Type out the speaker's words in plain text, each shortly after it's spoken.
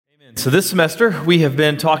So this semester, we have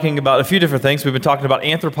been talking about a few different things. We've been talking about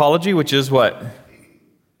anthropology, which is what?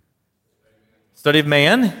 Study of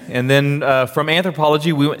man. And then from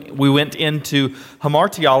anthropology, we went into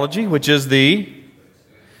hamartiology, which is the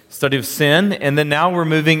study of sin. And then now we're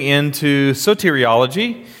moving into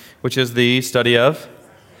soteriology, which is the study of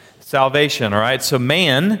salvation. All right, so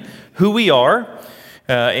man, who we are,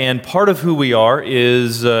 and part of who we are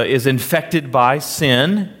is infected by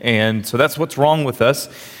sin. And so that's what's wrong with us.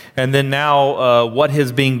 And then now, what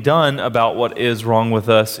is being done about what is wrong with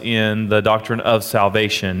us in the doctrine of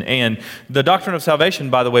salvation. And the doctrine of salvation,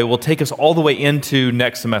 by the way, will take us all the way into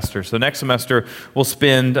next semester. So next semester, we'll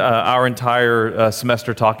spend our entire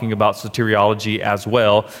semester talking about soteriology as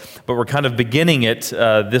well. But we're kind of beginning it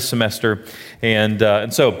this semester. And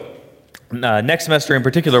so next semester in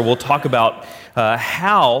particular, we'll talk about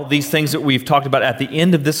how these things that we've talked about at the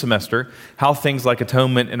end of this semester, how things like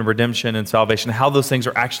atonement and redemption and salvation, how those things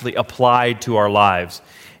are actually applied to our lives.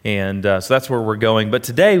 And so that's where we're going. But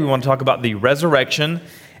today we want to talk about the resurrection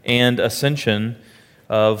and ascension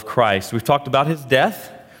of Christ. We've talked about his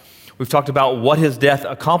death. We've talked about what his death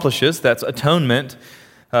accomplishes. That's atonement.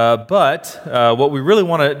 But what we really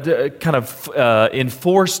want to kind of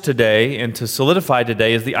enforce today and to solidify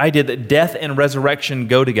today is the idea that death and resurrection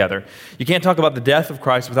go together. You can't talk about the death of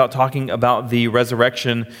Christ without talking about the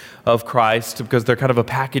resurrection of Christ because they're kind of a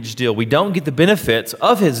package deal. We don't get the benefits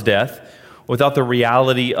of his death without the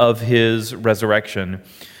reality of his resurrection.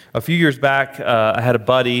 A few years back, I had a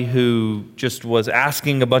buddy who just was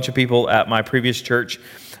asking a bunch of people at my previous church.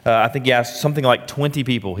 I think he asked something like 20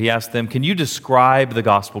 people. He asked them, can you describe the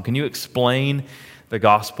gospel? Can you explain the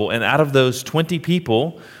gospel? And out of those 20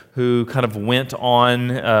 people who kind of went on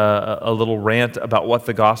a little rant about what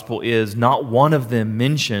the gospel is, not one of them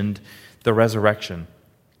mentioned the resurrection.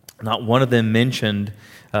 Not one of them mentioned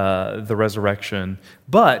the resurrection.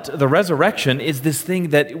 But the resurrection is this thing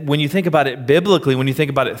that when you think about it biblically, when you think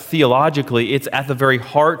about it theologically, it's at the very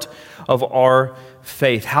heart of our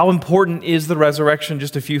faith. How important is the resurrection?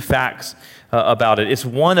 Just a few facts about it. It's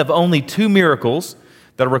one of only two miracles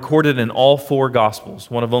that are recorded in all four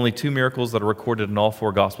Gospels. One of only two miracles that are recorded in all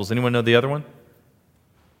four Gospels. Anyone know the other one?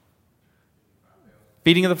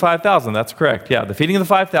 Feeding of the 5,000, that's correct. Yeah, the feeding of the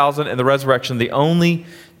 5,000 and the resurrection, the only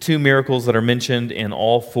two miracles that are mentioned in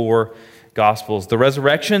all four Gospels. The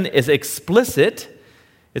resurrection is explicit.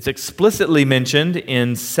 It's explicitly mentioned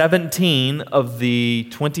in 17 of the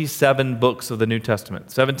 27 books of the New Testament.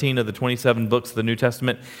 17 of the 27 books of the New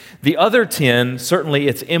Testament. The other 10, certainly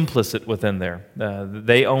it's implicit within there.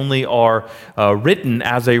 They only are written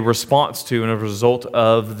as a response to and a result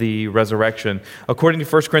of the resurrection. According to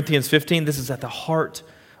 1 Corinthians 15, this is at the heart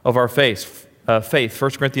of our faith. 1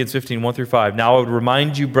 Corinthians 15, 1 through 5. Now I would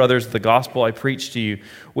remind you, brothers, of the gospel I preached to you,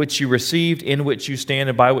 which you received, in which you stand,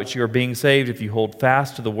 and by which you are being saved, if you hold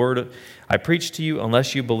fast to the word I preached to you,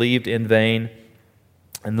 unless you believed in vain.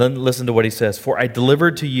 And then listen to what he says. For I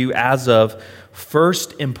delivered to you as of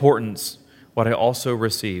first importance what I also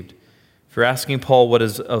received. If you're asking Paul what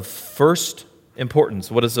is of first importance,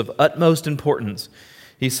 what is of utmost importance,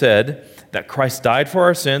 he said that Christ died for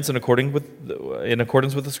our sins in accordance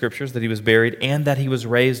with the Scriptures, that he was buried, and that he was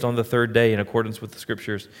raised on the third day in accordance with the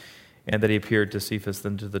Scriptures, and that he appeared to Cephas,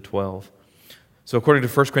 then to the 12. So according to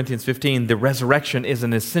 1 Corinthians 15, the resurrection is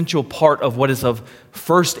an essential part of what is of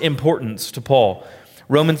first importance to Paul.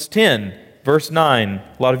 Romans 10, verse 9.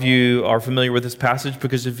 A lot of you are familiar with this passage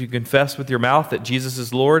because if you confess with your mouth that Jesus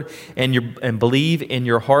is Lord and believe in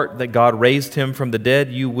your heart that God raised him from the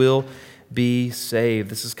dead, you will be saved.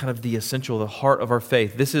 This is kind of the essential, the heart of our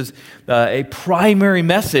faith. This is a primary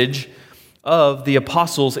message of the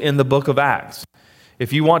apostles in the book of Acts.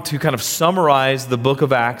 If you want to kind of summarize the book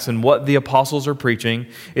of Acts and what the apostles are preaching,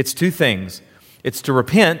 it's two things. It's to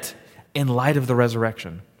repent in light of the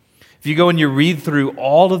resurrection. If you go and you read through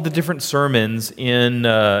all of the different sermons in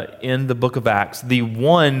the book of Acts, the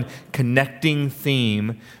one connecting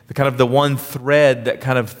theme, the one thread that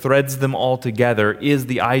kind of threads them all together is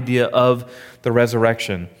the idea of the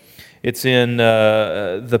resurrection. It's in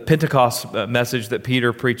the Pentecost message that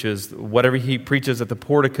Peter preaches, whatever he preaches at the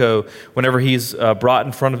portico, whenever he's brought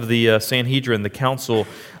in front of the Sanhedrin, the council,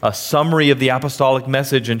 a summary of the apostolic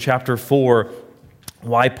message in chapter 4,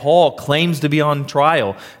 why Paul claims to be on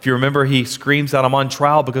trial. If you remember, he screams out, I'm on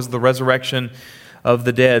trial because of the resurrection of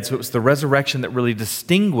the dead. So it was the resurrection that really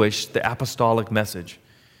distinguished the apostolic message.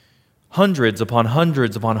 Hundreds upon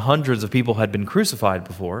hundreds upon hundreds of people had been crucified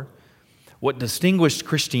before. What distinguished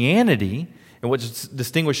Christianity And what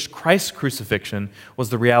distinguished Christ's crucifixion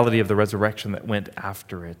was the reality of the resurrection that went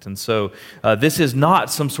after it. And so this is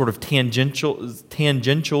not some sort of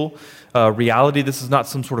tangential reality. This is not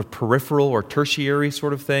some sort of peripheral or tertiary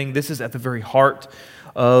sort of thing. This is at the very heart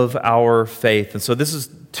of our faith. And so this is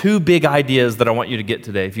two big ideas that I want you to get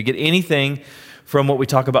today. If you get anything from what we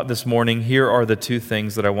talk about this morning, here are the two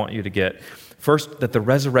things that I want you to get. First, that the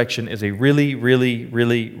resurrection is a really, really,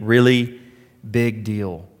 really, really big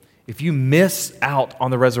deal. If you miss out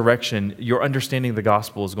on the resurrection, your understanding of the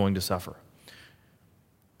gospel is going to suffer.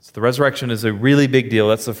 So the resurrection is a really big deal.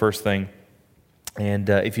 That's the first thing. And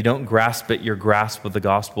if you don't grasp it, your grasp of the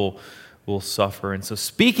gospel will suffer. And so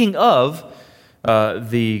speaking of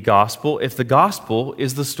the gospel, if the gospel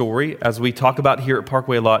is the story, as we talk about here at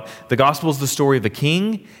Parkway a lot, the gospel is the story of the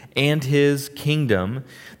king and his kingdom,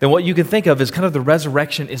 then what you can think of is kind of the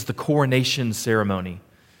resurrection is the coronation ceremony.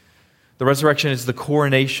 The resurrection is the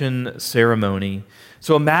coronation ceremony.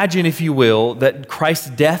 So imagine, if you will, that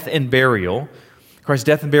Christ's death and burial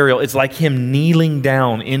is like him kneeling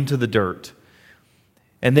down into the dirt.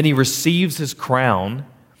 And then he receives his crown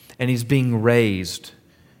and he's being raised.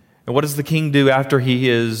 And what does the king do after he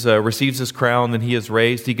receives his crown and he is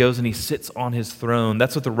raised? He goes and he sits on his throne.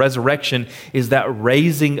 That's what the resurrection is, that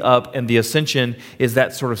raising up, and the ascension is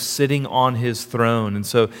that sort of sitting on his throne. And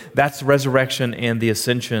so that's resurrection and the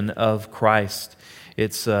ascension of Christ.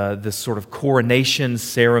 It's this sort of coronation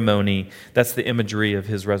ceremony. That's the imagery of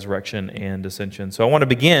his resurrection and ascension. So I want to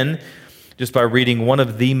begin just by reading one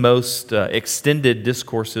of the most extended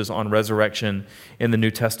discourses on resurrection in the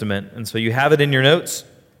New Testament. And so you have it in your notes.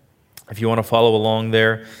 If you want to follow along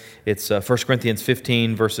there, it's 1 Corinthians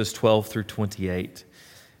 15, verses 12 through 28.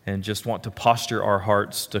 And just want to posture our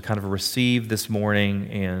hearts to kind of receive this morning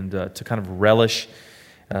and to kind of relish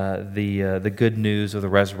the good news of the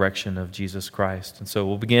resurrection of Jesus Christ. And so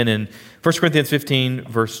we'll begin in 1 Corinthians 15,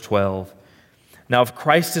 verse 12. Now, if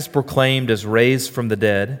Christ is proclaimed as raised from the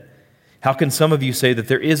dead, how can some of you say that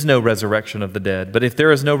there is no resurrection of the dead? But if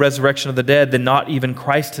there is no resurrection of the dead, then not even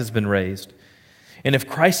Christ has been raised. And if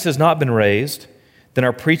Christ has not been raised, then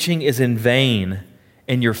our preaching is in vain,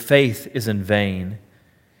 and your faith is in vain.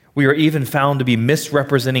 We are even found to be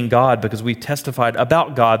misrepresenting God because we testified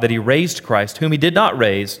about God that he raised Christ, whom he did not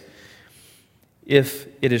raise, if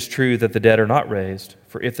it is true that the dead are not raised.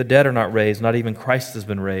 For if the dead are not raised, not even Christ has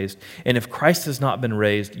been raised. And if Christ has not been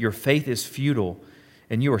raised, your faith is futile,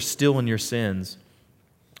 and you are still in your sins.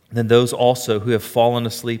 Then those also who have fallen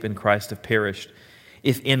asleep in Christ have perished.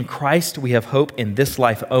 If in Christ we have hope in this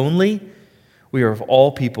life only, we are of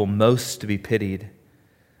all people most to be pitied.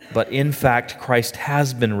 But in fact, Christ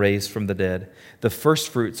has been raised from the dead, the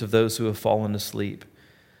firstfruits of those who have fallen asleep.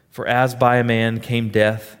 For as by a man came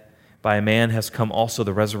death, by a man has come also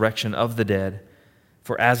the resurrection of the dead.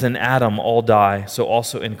 For as in Adam all die, so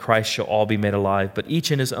also in Christ shall all be made alive, but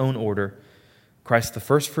each in his own order. Christ the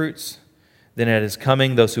firstfruits, then at his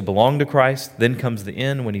coming, those who belong to Christ. Then comes the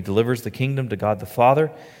end when he delivers the kingdom to God the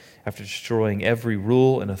Father, after destroying every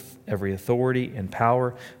rule and every authority and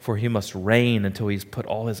power, for he must reign until he's put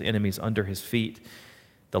all his enemies under his feet.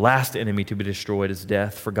 The last enemy to be destroyed is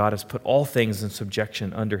death, for God has put all things in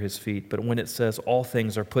subjection under his feet. But when it says all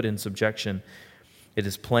things are put in subjection, it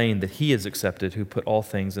is plain that he is accepted who put all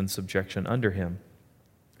things in subjection under him.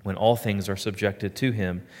 When all things are subjected to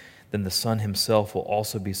him, then the Son himself will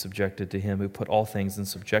also be subjected to him who put all things in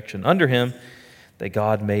subjection under him, that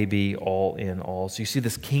God may be all in all. So you see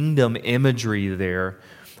this kingdom imagery there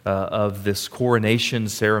of this coronation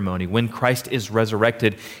ceremony. When Christ is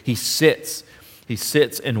resurrected, he sits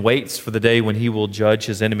and waits for the day when he will judge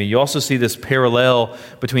his enemy. You also see this parallel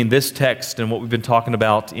between this text and what we've been talking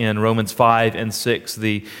about in Romans 5 and 6,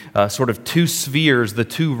 the sort of two spheres, the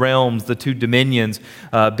two realms, the two dominions,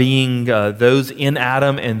 being those in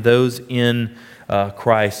Adam and those in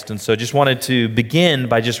Christ. And so I just wanted to begin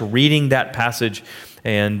by just reading that passage.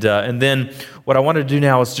 And then what I want to do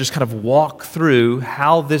now is just kind of walk through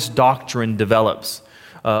how this doctrine develops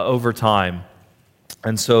over time.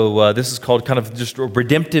 And so this is called kind of just a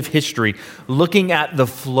redemptive history, looking at the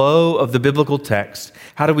flow of the biblical text.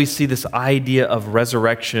 How do we see this idea of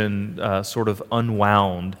resurrection sort of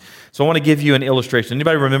unwound? So I want to give you an illustration.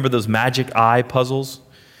 Anybody remember those magic eye puzzles?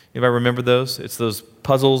 Anybody remember those? It's those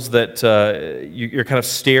puzzles that you kind of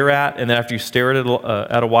stare at, and then after you stare at it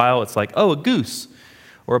at a while, it's like, oh, a goose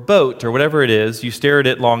or a boat or whatever it is. You stare at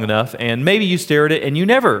it long enough, and maybe you stare at it and you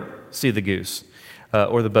never see the goose.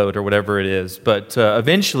 Or the boat, or whatever it is. But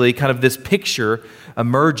eventually, kind of this picture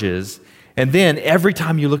emerges, and then every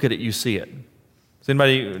time you look at it, you see it. Does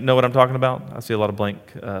anybody know what I'm talking about? I see a lot of blank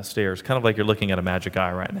stares, kind of like you're looking at a magic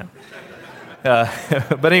eye right now.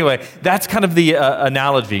 But anyway, that's kind of the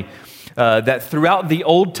analogy. That throughout the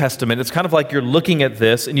Old Testament, it's kind of like you're looking at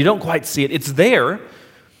this and you don't quite see it. It's there,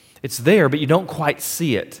 but you don't quite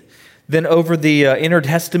see it. Then over the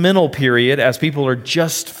intertestamental period, as people are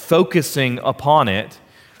just focusing upon it,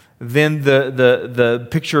 then the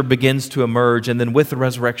picture begins to emerge, and then with the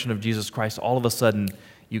resurrection of Jesus Christ, all of a sudden,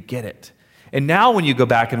 you get it. And now when you go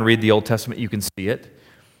back and read the Old Testament, you can see it.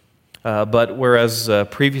 But whereas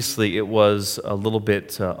previously it was a little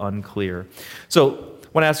bit unclear. So I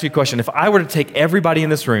want to ask you a question. If I were to take everybody in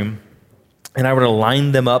this room and I were to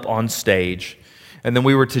line them up on stage, and then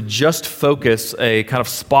we were to just focus a kind of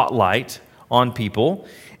spotlight on people,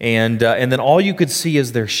 and then all you could see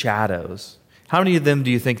is their shadows, how many of them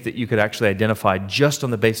do you think that you could actually identify just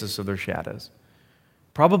on the basis of their shadows?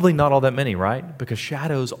 Probably not all that many, right? Because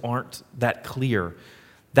shadows aren't that clear.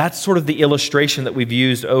 That's sort of the illustration that we've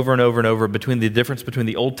used over and over and over between the difference between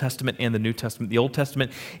the Old Testament and the New Testament. The Old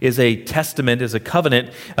Testament is a testament, is a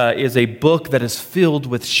covenant, is a book that is filled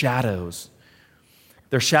with shadows.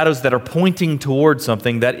 They're shadows that are pointing toward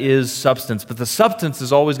something that is substance, but the substance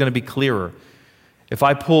is always going to be clearer. If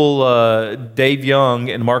I pull Dave Young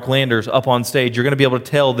and Mark Landers up on stage, you're going to be able to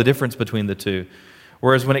tell the difference between the two.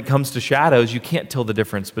 Whereas when it comes to shadows, you can't tell the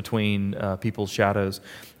difference between people's shadows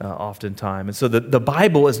oftentimes. And so the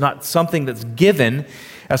Bible is not something that's given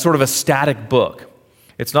as sort of a static book.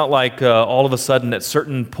 It's not like all of a sudden at a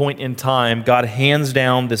certain point in time, God hands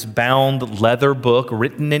down this bound leather book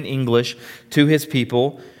written in English to his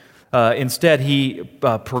people. Instead, he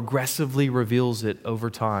progressively reveals it over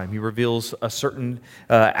time. He reveals a certain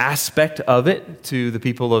aspect of it to the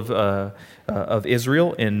people of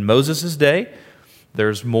Israel in Moses' day.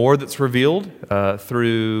 There's more that's revealed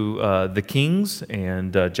through the kings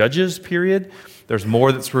and judges period. There's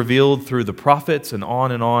more that's revealed through the prophets, and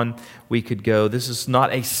on we could go. This is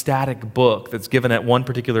not a static book that's given at one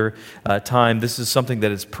particular time. This is something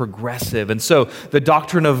that is progressive. And so the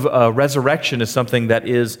doctrine of resurrection is something that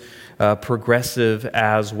is progressive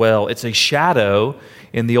as well. It's a shadow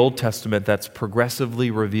in the Old Testament that's progressively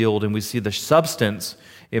revealed, and we see the substance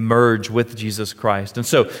emerge with Jesus Christ. And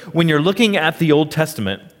so when you're looking at the Old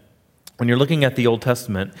Testament,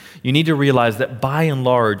 you need to realize that by and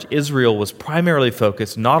large, Israel was primarily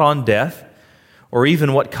focused not on death or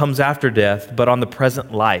even what comes after death, but on the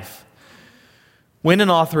present life. When an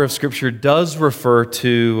author of Scripture does refer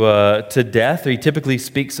to death, he typically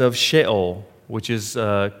speaks of Sheol, which is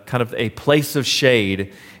kind of a place of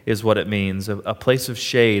shade, is what it means. A place of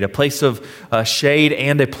shade, shade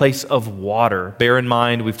and a place of water. Bear in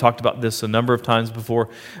mind, we've talked about this a number of times before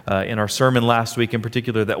in our sermon last week in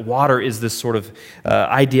particular, that water is this sort of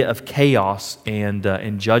idea of chaos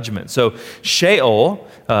and judgment. So Sheol,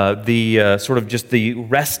 the sort of just the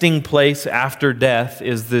resting place after death,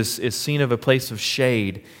 is seen of a place of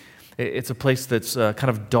shade. It's a place that's kind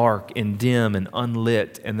of dark and dim and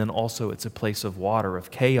unlit, and then also it's a place of water, of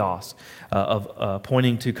chaos, of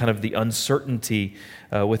pointing to kind of the uncertainty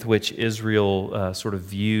with which Israel sort of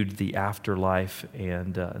viewed the afterlife,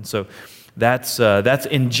 and so that's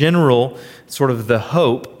in general sort of the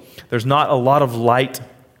hope. There's not a lot of light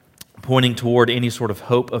pointing toward any sort of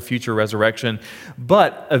hope of future resurrection,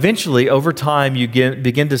 but eventually, over time, you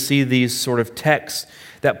begin to see these sort of texts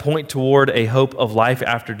that point toward a hope of life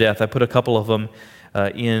after death. I put a couple of them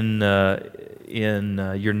in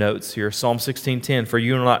your notes here. Psalm 16:10, "For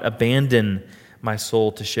you will not abandon my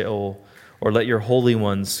soul to Sheol, or let your Holy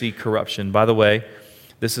One see corruption." By the way,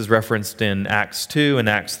 this is referenced in Acts 2 and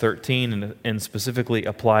Acts 13 and specifically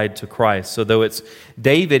applied to Christ. So though it's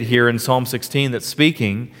David here in Psalm 16 that's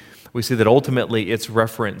speaking, we see that ultimately it's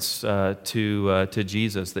reference to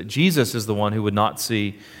Jesus, that Jesus is the one who would not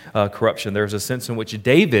see corruption. There's a sense in which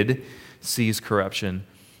David sees corruption.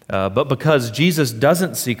 But because Jesus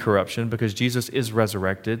doesn't see corruption, because Jesus is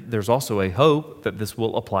resurrected, there's also a hope that this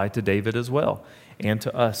will apply to David as well, and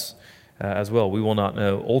to us as well. We will not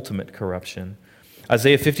know ultimate corruption.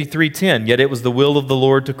 Isaiah 53:10, "Yet it was the will of the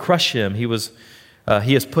Lord to crush him. He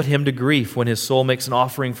has put him to grief. When his soul makes an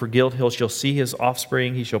offering for guilt, he shall see his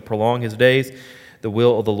offspring. He shall prolong his days. The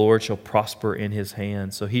will of the Lord shall prosper in his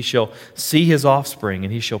hand." So he shall see his offspring,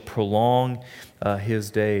 and he shall prolong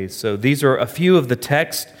his days. So these are a few of the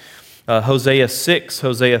texts. Hosea 6,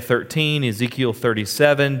 Hosea 13, Ezekiel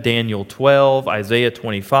 37, Daniel 12, Isaiah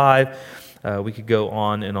 25. We could go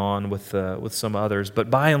on and on with some others,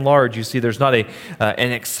 but by and large, you see there's not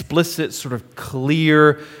an explicit sort of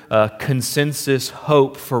clear consensus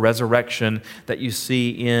hope for resurrection that you see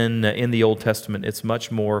in the Old Testament. It's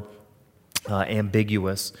much more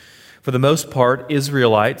ambiguous. For the most part,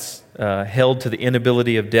 Israelites held to the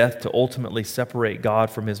inability of death to ultimately separate God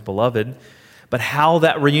from his beloved. But how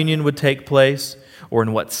that reunion would take place or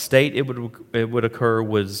in what state it would occur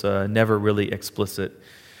was never really explicit.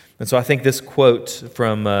 And so I think this quote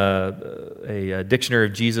from a dictionary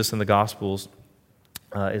of Jesus and the Gospels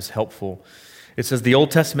is helpful. It says, "The Old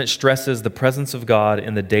Testament stresses the presence of God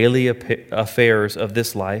in the daily affairs of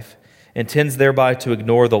this life and tends thereby to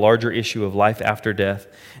ignore the larger issue of life after death.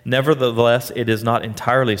 Nevertheless, it is not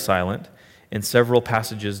entirely silent, and several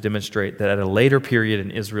passages demonstrate that at a later period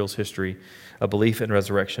in Israel's history, a belief in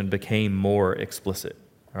resurrection became more explicit."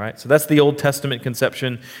 All right, so that's the Old Testament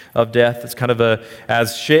conception of death. It's kind of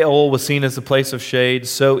as Sheol was seen as a place of shade,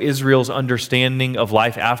 so Israel's understanding of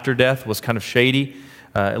life after death was kind of shady.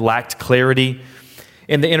 It lacked clarity.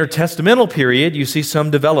 In the intertestamental period, you see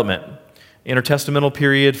some development. Intertestamental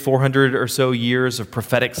period, 400 or so years of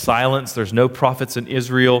prophetic silence. There's no prophets in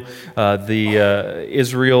Israel.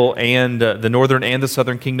 Israel and the northern and the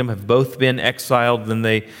southern kingdom have both been exiled. Then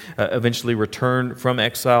they eventually return from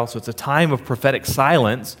exile. So it's a time of prophetic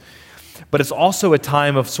silence, but it's also a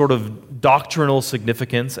time of sort of doctrinal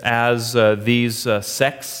significance as these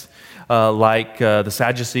sects like the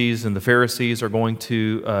Sadducees and the Pharisees are going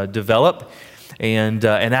to develop. And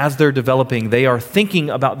as they're developing, they are thinking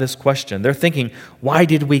about this question. They're thinking, why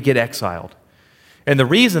did we get exiled? And the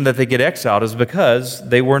reason that they get exiled is because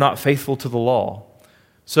they were not faithful to the law.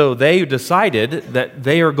 So they decided that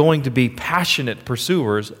they are going to be passionate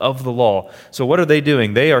pursuers of the law. So what are they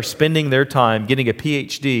doing? They are spending their time getting a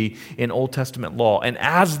PhD in Old Testament law. And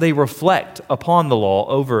as they reflect upon the law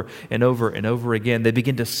over and over and over again, they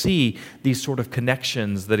begin to see these sort of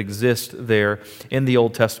connections that exist there in the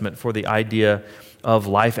Old Testament for the idea of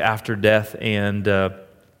life after death and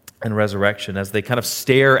resurrection. As they kind of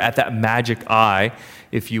stare at that magic eye,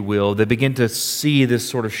 if you will, they begin to see this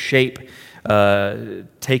sort of shape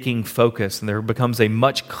taking focus, and there becomes a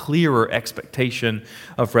much clearer expectation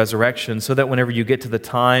of resurrection, so that whenever you get to the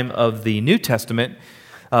time of the New Testament,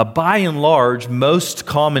 by and large, most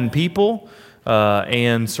common people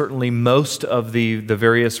and certainly most of the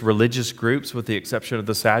various religious groups, with the exception of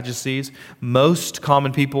the Sadducees, most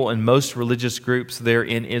common people and most religious groups there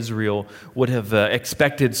in Israel would have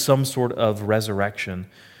expected some sort of resurrection,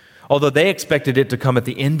 although they expected it to come at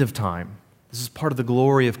the end of time. This is part of the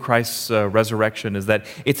glory of Christ's resurrection, is that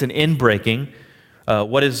it's an inbreaking.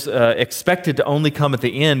 What is expected to only come at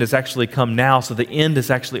the end has actually come now, so the end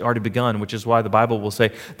has actually already begun, which is why the Bible will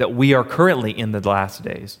say that we are currently in the last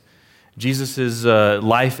days. Jesus'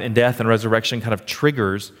 life and death and resurrection kind of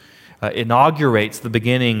inaugurates the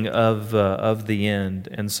beginning of the end.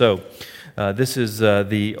 And so this is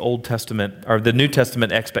the Old Testament, or the New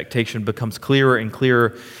Testament expectation becomes clearer and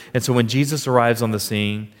clearer. And so when Jesus arrives on the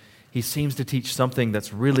scene, he seems to teach something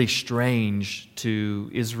that's really strange to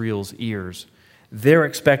Israel's ears. They're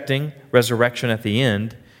expecting resurrection at the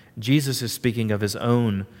end. Jesus is speaking of his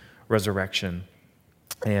own resurrection.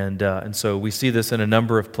 And so we see this in a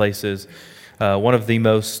number of places. One of the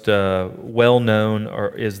most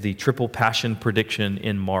well-known is the triple passion prediction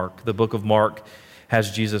in Mark. The book of Mark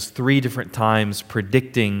has Jesus 3 different times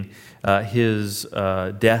predicting his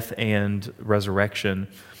death and resurrection.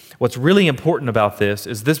 What's really important about this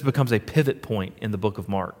is this becomes a pivot point in the book of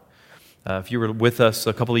Mark. If you were with us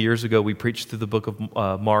a couple of years ago, we preached through the book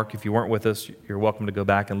of Mark. If you weren't with us, you're welcome to go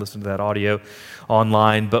back and listen to that audio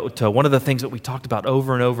online. But one of the things that we talked about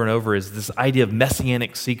over and over and over is this idea of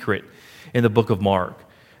messianic secret in the book of Mark,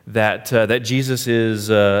 that Jesus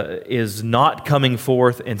is not coming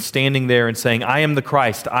forth and standing there and saying, "I am the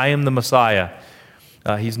Christ, I am the Messiah."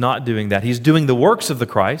 He's not doing that. He's doing the works of the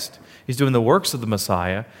Christ. He's doing the works of the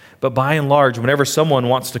Messiah. But by and large, whenever someone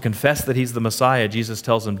wants to confess that he's the Messiah, Jesus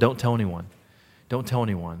tells them, don't tell anyone. Don't tell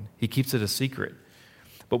anyone. He keeps it a secret.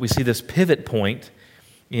 But we see this pivot point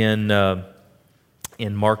in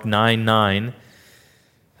Mark 9:9.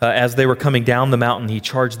 As they were coming down the mountain, he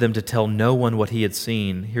charged them to tell no one what he had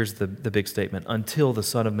seen. Here's the big statement: until the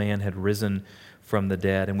Son of Man had risen from the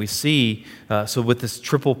dead. And we see, so with this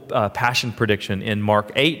triple passion prediction in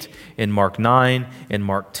Mark 8, in Mark 9, in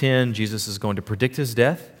Mark 10, Jesus is going to predict his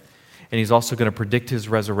death, and he's also going to predict his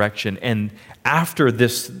resurrection. And after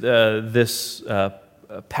this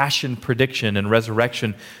passion prediction and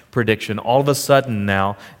resurrection prediction, all of a sudden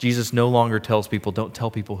now, Jesus no longer tells people, don't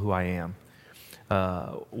tell people who I am.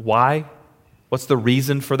 Why? What's the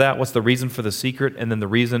reason for that? What's the reason for the secret? And then the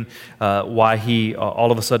reason why he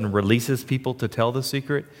all of a sudden releases people to tell the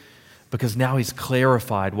secret? Because now he's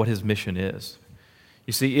clarified what his mission is.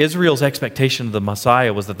 You see, Israel's expectation of the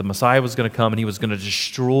Messiah was that the Messiah was going to come and he was going to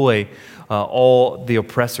destroy all the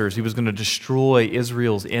oppressors. He was going to destroy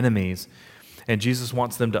Israel's enemies. And Jesus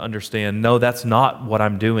wants them to understand, no, that's not what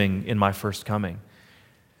I'm doing in my first coming.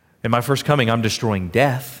 In my first coming, I'm destroying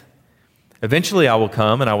death. Eventually, I will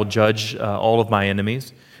come and I will judge all of my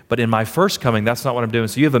enemies. But in my first coming, that's not what I'm doing.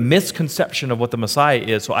 So you have a misconception of what the Messiah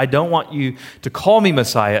is. So I don't want you to call me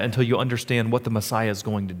Messiah until you understand what the Messiah is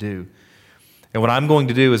going to do. And what I'm going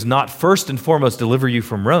to do is not first and foremost deliver you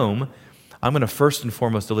from Rome. I'm going to first and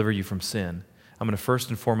foremost deliver you from sin. I'm going to first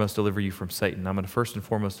and foremost deliver you from Satan. I'm going to first and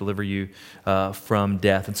foremost deliver you from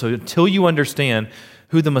death. And so until you understand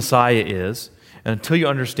who the Messiah is, and until you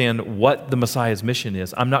understand what the Messiah's mission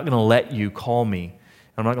is, I'm not going to let you call me.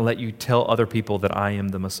 I'm not going to let you tell other people that I am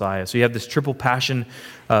the Messiah. So you have this triple passion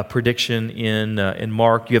prediction in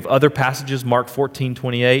Mark. You have other passages, Mark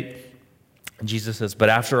 14:28. Jesus says, "But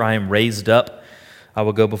after I am raised up, I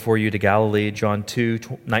will go before you to Galilee." John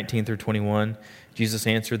 2:19 through 21. Jesus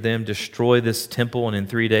answered them, "Destroy this temple, and in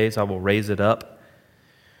 3 days I will raise it up."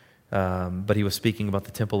 But he was speaking about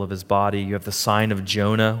the temple of his body. You have the sign of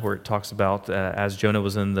Jonah, where it talks about as Jonah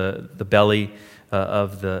was in the belly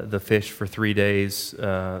of the fish for 3 days,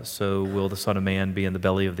 so will the Son of Man be in the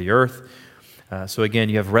belly of the earth. So again,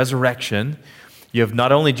 you have resurrection. You have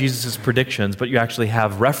not only Jesus' predictions, but you actually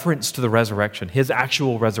have reference to the resurrection, his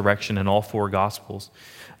actual resurrection in all four Gospels.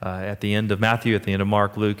 At the end of Matthew, at the end of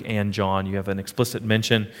Mark, Luke, and John, you have an explicit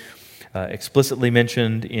mention, explicitly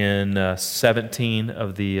mentioned in 17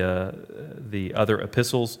 of the other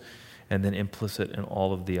epistles, and then implicit in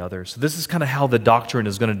all of the others. So this is kind of how the doctrine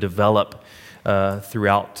is going to develop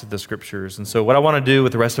throughout the Scriptures. And so what I want to do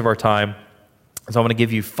with the rest of our time is I want to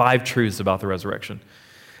give you 5 truths about the resurrection.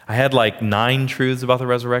 I had like 9 truths about the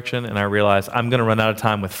resurrection, and I realized I'm going to run out of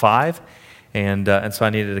time with 5, and so I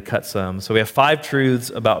needed to cut some. So we have 5 truths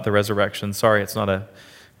about the resurrection. Sorry, it's not a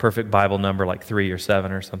perfect Bible number like 3 or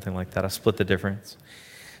 7 or something like that. I split the difference.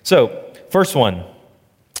 So first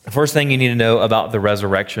thing you need to know about the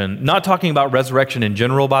resurrection, not talking about resurrection in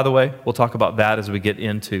general, by the way. We'll talk about that as we get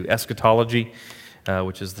into eschatology,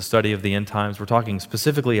 which is the study of the end times. We're talking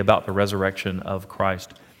specifically about the resurrection of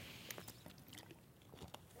Christ.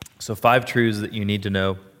 So 5 truths that you need to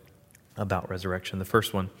know about resurrection. The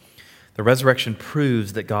first one, the resurrection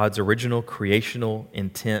proves that God's original creational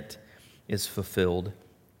intent is fulfilled.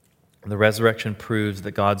 The resurrection proves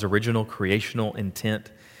that God's original creational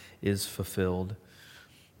intent is fulfilled.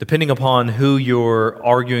 Depending upon who you're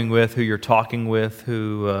arguing with, who you're talking with,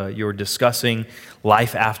 who you're discussing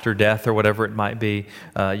life after death or whatever it might be,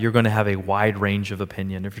 you're going to have a wide range of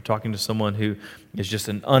opinion. If you're talking to someone who is just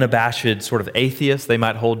an unabashed sort of atheist, they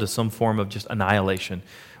might hold to some form of just annihilation.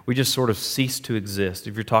 We just sort of cease to exist.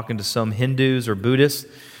 If you're talking to some Hindus or Buddhists,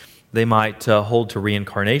 they might hold to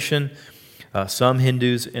reincarnation. Some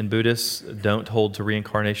Hindus and Buddhists don't hold to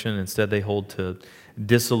reincarnation. Instead, they hold to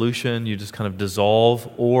dissolution. You just kind of dissolve,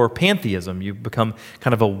 or pantheism. You become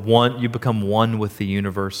kind of you become one with the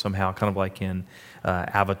universe somehow, kind of like in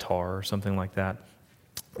Avatar or something like that.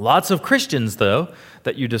 Lots of Christians, though,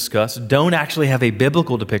 that you discuss don't actually have a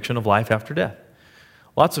biblical depiction of life after death.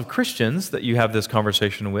 Lots of Christians that you have this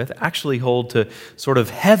conversation with actually hold to sort of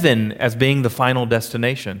heaven as being the final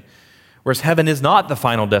destination, whereas heaven is not the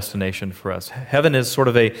final destination for us. Heaven is sort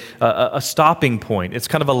of a stopping point. It's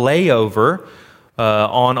kind of a layover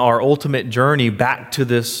on our ultimate journey back to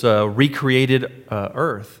this recreated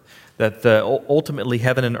earth, that ultimately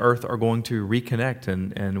heaven and earth are going to reconnect,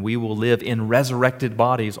 and we will live in resurrected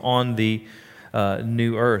bodies on the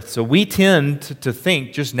new earth. So we tend to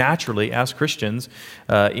think just naturally as Christians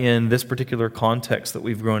in this particular context that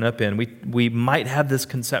we've grown up in. We might have this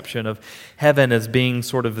conception of heaven as being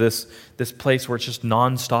sort of this place where it's just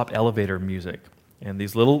nonstop elevator music. And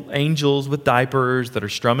these little angels with diapers that are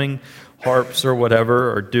strumming harps or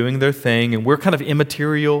whatever are doing their thing. And we're kind of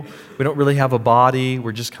immaterial. We don't really have a body.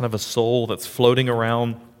 We're just kind of a soul that's floating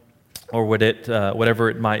around, or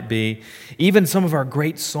whatever it might be. Even some of our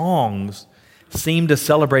great songs seem to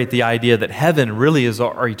celebrate the idea that heaven really is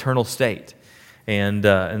our eternal state.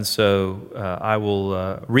 And so I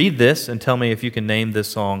will read this and tell me if you can name this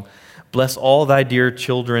song. Bless all thy dear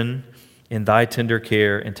children in thy tender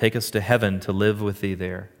care, and take us to heaven to live with thee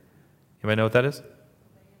there. Anybody know what that is?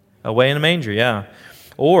 Away in a manger, yeah.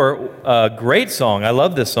 Or a great song, I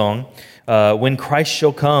love this song, when Christ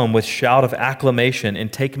shall come with shout of acclamation and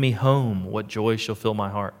take me home, what joy shall fill my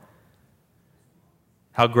heart.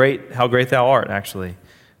 How great thou art, actually.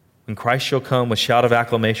 When Christ shall come with shout of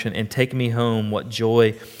acclamation and take me home, what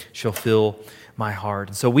joy shall fill my heart.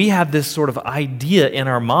 And so we have this sort of idea in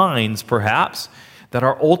our minds, perhaps, that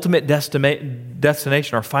our ultimate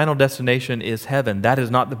destination, our final destination is heaven. That is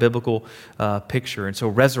not the biblical picture. And so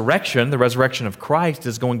resurrection, the resurrection of Christ,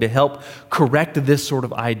 is going to help correct this sort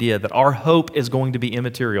of idea that our hope is going to be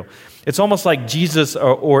immaterial. It's almost like Jesus,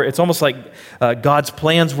 or it's almost like God's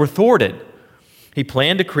plans were thwarted. He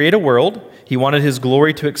planned to create a world. He wanted his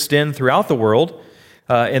glory to extend throughout the world.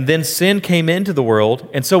 And then sin came into the world,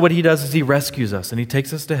 and so what he does is he rescues us, and he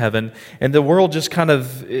takes us to heaven, and the world just kind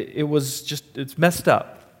of, it's messed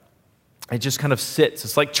up. It just kind of sits.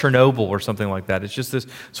 It's like Chernobyl or something like that. It's just this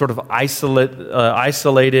sort of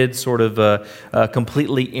isolated, sort of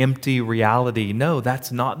completely empty reality. No,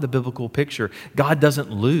 that's not the biblical picture. God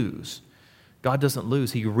doesn't lose. God doesn't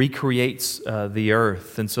lose. He recreates the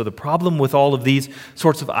earth. And so the problem with all of these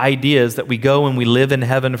sorts of ideas that we go and we live in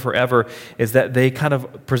heaven forever is that they kind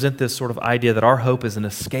of present this sort of idea that our hope is an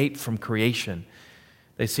escape from creation.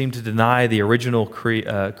 They seem to deny the original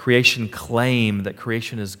creation claim that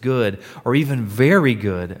creation is good, or even very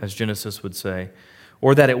good, as Genesis would say,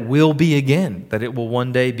 or that it will be again, that it will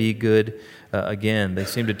one day be good again. They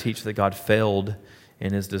seem to teach that God failed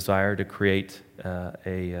in his desire to create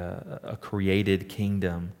a created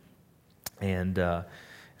kingdom.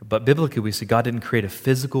 But biblically we see God didn't create a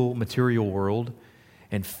physical, material world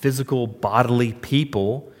and physical, bodily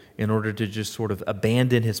people in order to just sort of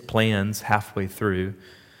abandon his plans halfway through.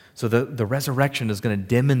 So the resurrection is going to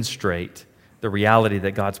demonstrate the reality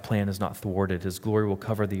that God's plan is not thwarted. His glory will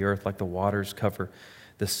cover the earth like the waters cover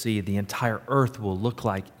the sea. The entire earth will look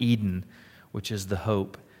like Eden, which is the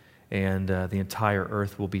hope. And the entire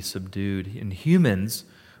earth will be subdued. And humans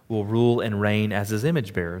will rule and reign as his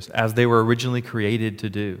image bearers, as they were originally created to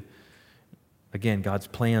do. Again, God's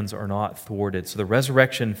plans are not thwarted. So the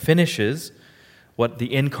resurrection finishes what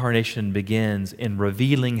the incarnation begins in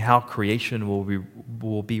revealing how creation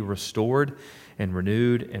will be restored and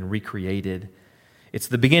renewed and recreated. It's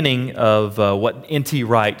the beginning of what N.T.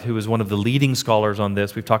 Wright, who is one of the leading scholars on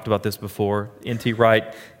this, we've talked about this before, N.T.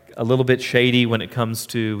 Wright, a little bit shady when it comes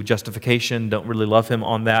to justification, don't really love him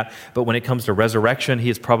on that, but when it comes to resurrection, he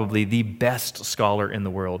is probably the best scholar in the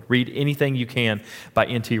world. Read anything you can by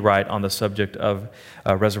N.T. Wright on the subject of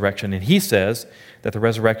resurrection, and he says that the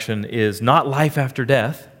resurrection is not life after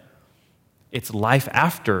death, it's life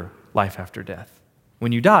after death.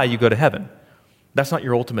 When you die, you go to heaven. That's not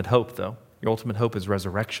your ultimate hope, though. Your ultimate hope is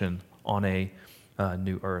resurrection on a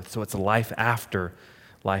new earth. So it's a life after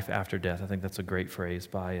death. I think that's a great phrase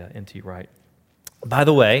by N.T. Wright. By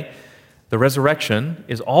the way, the resurrection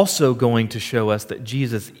is also going to show us that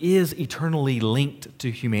Jesus is eternally linked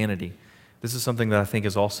to humanity. This is something that I think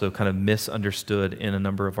is also kind of misunderstood in a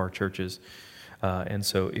number of our churches. And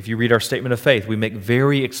so if you read our statement of faith, we make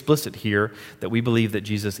very explicit here that we believe that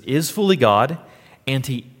Jesus is fully God and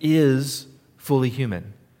he is fully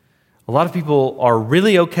human. A lot of people are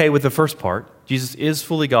really okay with the first part. Jesus is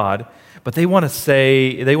fully God, but they want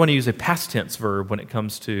to use a past tense verb when it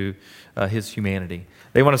comes to his humanity.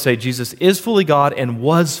 They want to say Jesus is fully God and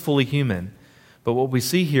was fully human. But what we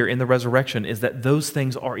see here in the resurrection is that those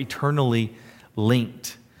things are eternally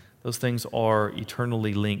linked. Those things are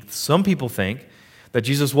eternally linked. Some people think that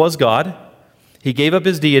Jesus was God, he gave up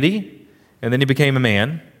his deity, and then he became a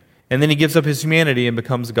man, and then he gives up his humanity and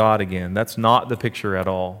becomes God again. That's not the picture at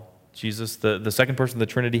all. Jesus, the second person of the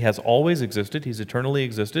Trinity, has always existed. He's eternally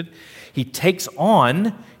existed. He takes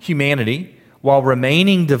on humanity while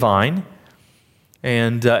remaining divine,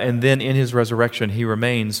 and then in his resurrection, he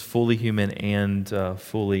remains fully human and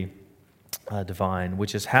fully divine,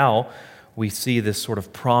 which is how we see this sort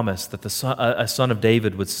of promise that a son of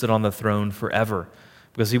David would sit on the throne forever,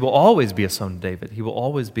 because he will always be a son of David. He will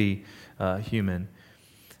always be human.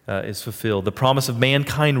 Is fulfilled. The promise of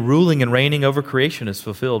mankind ruling and reigning over creation is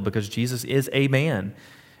fulfilled because Jesus is a man,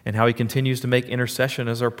 and how he continues to make intercession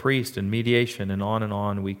as our priest and mediation, and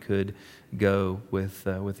on we could go with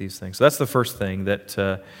these things. So that's the first thing, that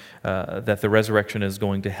the resurrection is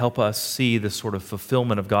going to help us see this sort of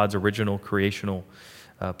fulfillment of God's original creational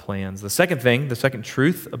plans. The second thing, the second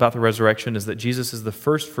truth about the resurrection is that Jesus is the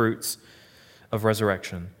first fruits of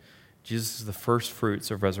resurrection. Jesus is the first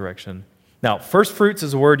fruits of resurrection. Now, first fruits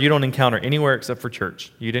is a word you don't encounter anywhere except for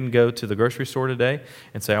church. You didn't go to the grocery store today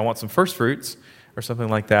and say, I want some first fruits or something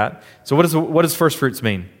like that. So what does first fruits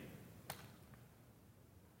mean?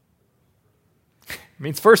 It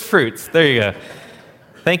means first fruits. There you go.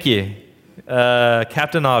 Thank you.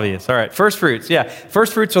 Captain Obvious. All right, first fruits. Yeah,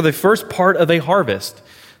 first fruits are the first part of a harvest.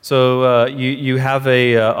 So you have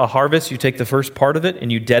a harvest, you take the first part of it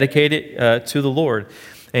and you dedicate it to the Lord.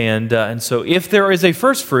 And so if there is a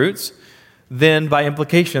first fruits, then by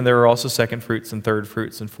implication, there are also second fruits and third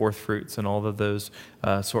fruits and fourth fruits and all of those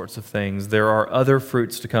sorts of things. There are other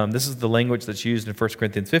fruits to come. This is the language that's used in 1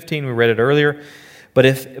 Corinthians 15. We read it earlier.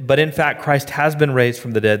 But in fact, Christ has been raised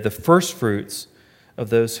from the dead, the first fruits of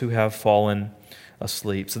those who have fallen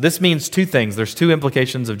asleep. So this means two things. There's two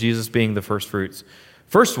implications of Jesus being the first fruits.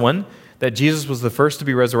 First one, that Jesus was the first to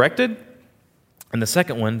be resurrected. And the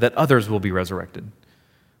second one, that others will be resurrected.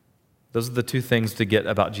 Those are the two things to get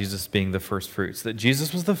about Jesus being the first fruits. That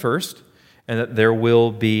Jesus was the first, and that there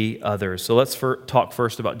will be others. So let's talk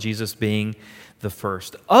first about Jesus being the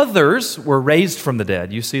first. Others were raised from the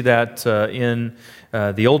dead. You see that in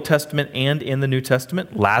the Old Testament and in the New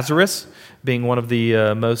Testament. Lazarus being one of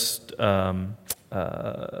the most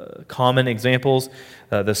common examples.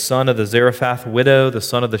 The son of the Zarephath widow, the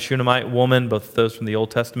son of the Shunammite woman, both of those from the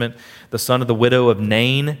Old Testament. The son of the widow of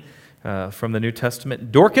Nain from the New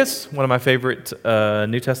Testament. Dorcas, one of my favorite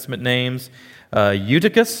New Testament names.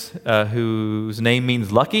 Eutychus, whose name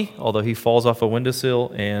means lucky, although he falls off a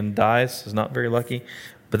windowsill and dies, is not very lucky.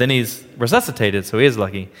 But then he's resuscitated, so he is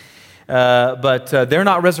lucky. But they're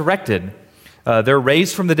not resurrected. They're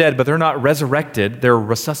raised from the dead, but they're not resurrected. They're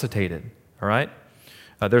resuscitated, all right?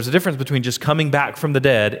 There's a difference between just coming back from the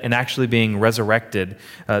dead and actually being resurrected.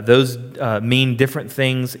 Those mean different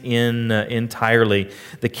things entirely.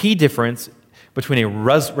 The key difference between a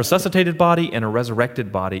resuscitated body and a resurrected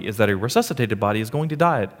body is that a resuscitated body is going to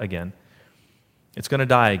die again. It's going to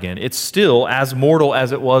die again. It's still as mortal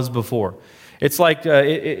as it was before. It's like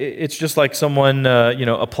it's just like someone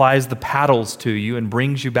applies the paddles to you and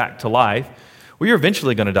brings you back to life. Well, you're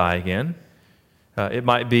eventually going to die again. It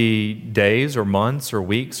might be days or months or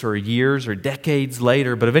weeks or years or decades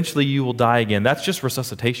later, but eventually you will die again. That's just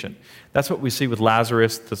resuscitation. That's what we see with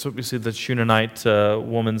Lazarus. That's what we see with the Shunammite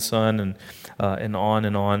woman's son, and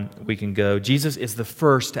on we can go. Jesus is the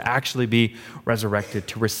first to actually be resurrected,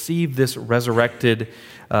 to receive this resurrected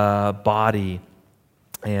body.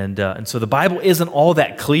 And so the Bible isn't all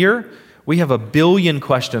that clear. We have a billion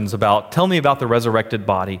questions about, tell me about the resurrected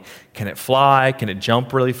body. Can it fly? Can it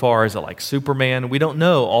jump really far? Is it like Superman? We don't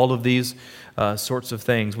know all of these sorts of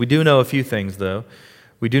things. We do know a few things, though.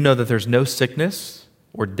 We do know that there's no sickness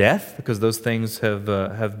or death, because those things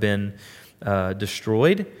have been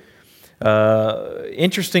destroyed.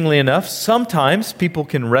 Interestingly enough, sometimes people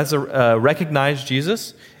can recognize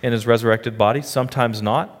Jesus in his resurrected body, sometimes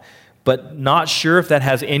not. But not sure if that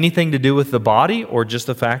has anything to do with the body or just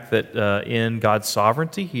the fact that in God's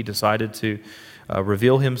sovereignty, he decided to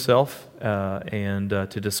reveal himself and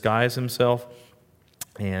to disguise himself.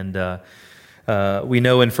 And we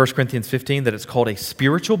know in 1 Corinthians 15 that it's called a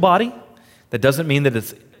spiritual body. That doesn't mean that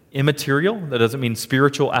it's immaterial. That doesn't mean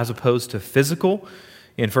spiritual as opposed to physical.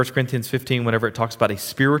 In 1 Corinthians 15, whenever it talks about a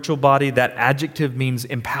spiritual body, that adjective means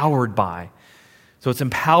empowered by. So it's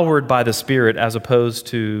empowered by the Spirit as opposed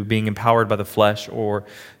to being empowered by the flesh or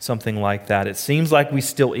something like that. It seems like we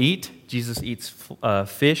still eat. Jesus eats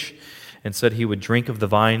fish and said he would drink of the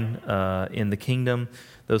vine in the kingdom,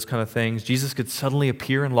 those kind of things. Jesus could suddenly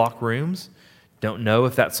appear in locked rooms. Don't know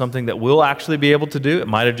if that's something that we'll actually be able to do. It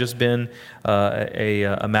might have just been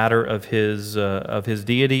a matter of his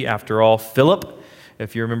deity. After all, Philip,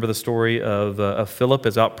 if you remember the story of Philip,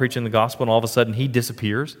 is out preaching the gospel and all of a sudden he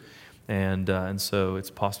disappears. And so it's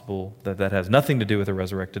possible that that has nothing to do with a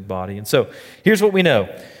resurrected body. And so here's what we know.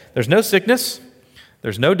 There's no sickness,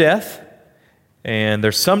 there's no death, and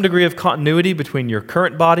there's some degree of continuity between your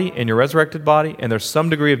current body and your resurrected body, and there's some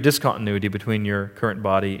degree of discontinuity between your current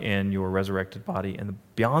body and your resurrected body. And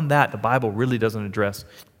beyond that, the Bible really doesn't address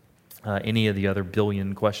any of the other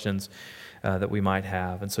billion questions that we might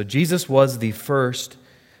have. And so Jesus was the first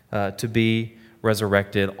to be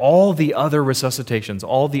resurrected. All the other resuscitations,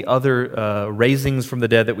 all the other raisings from the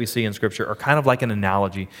dead that we see in Scripture are kind of like an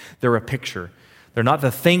analogy. They're a picture. They're not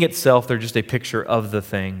the thing itself, they're just a picture of the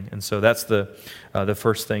thing. And so that's the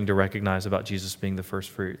first thing to recognize about Jesus being the first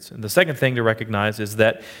fruits. And the second thing to recognize is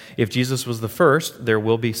that if Jesus was the first, there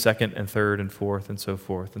will be second and third and fourth and so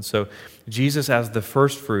forth. And so Jesus as the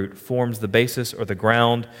first fruit forms the basis or the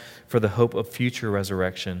ground for the hope of future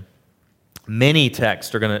resurrection. Many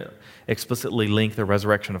texts are going to explicitly link the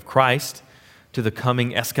resurrection of Christ to the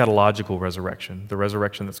coming eschatological resurrection, the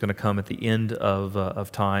resurrection that's going to come at the end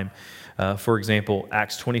of time. For example,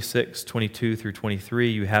 Acts 26, 22 through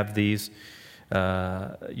 23, you have this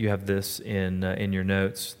in your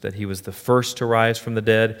notes, that he was the first to rise from the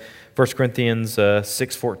dead. 1 Corinthians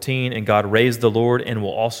 6:14, and God raised the Lord and will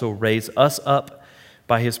also raise us up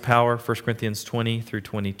by his power. 1 Corinthians 20 through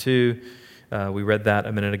 22. We read that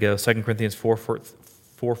a minute ago. 2 Corinthians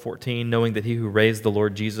 4:14, knowing that he who raised the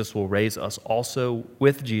Lord Jesus will raise us also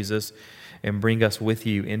with Jesus and bring us with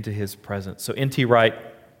you into his presence. So N.T. Wright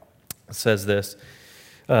says this,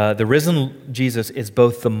 the risen Jesus is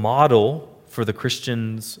both the model for the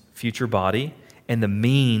Christian's future body and the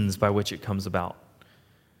means by which it comes about.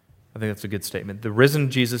 I think that's a good statement. The risen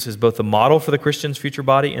Jesus is both the model for the Christian's future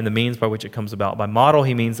body and the means by which it comes about. By model,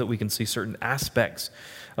 he means that we can see certain aspects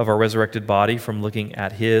of our resurrected body from looking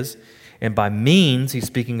at his. And by means, he's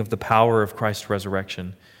speaking of the power of Christ's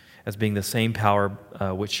resurrection as being the same power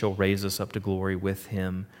which shall raise us up to glory with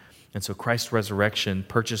him. And so Christ's resurrection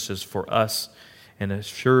purchases for us and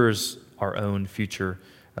assures our own future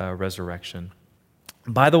resurrection.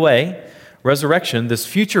 By the way, resurrection, this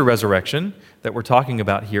future resurrection that we're talking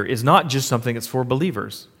about here, is not just something that's for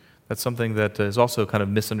believers. That's something that is also kind of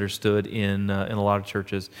misunderstood in a lot of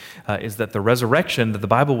churches, is that the resurrection that the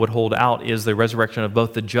Bible would hold out is the resurrection of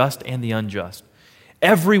both the just and the unjust.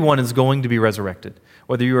 Everyone is going to be resurrected.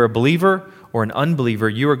 Whether you're a believer or an unbeliever,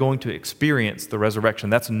 you are going to experience the resurrection.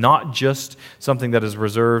 That's not just something that is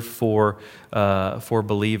reserved for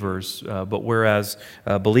believers, but whereas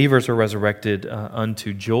believers are resurrected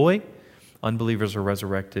unto joy, unbelievers are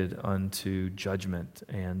resurrected unto judgment.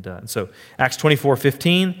 And so Acts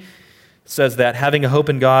 24:15 says that having a hope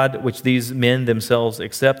in God, which these men themselves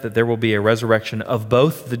accept, that there will be a resurrection of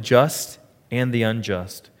both the just and the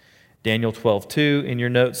unjust. Daniel 12:2 in your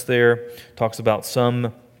notes there talks about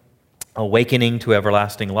some awakening to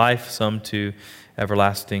everlasting life, some to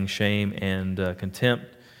everlasting shame and contempt.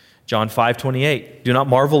 John 5:28, do not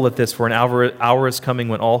marvel at this, for an hour is coming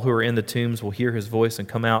when all who are in the tombs will hear his voice and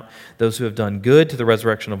come out, those who have done good to the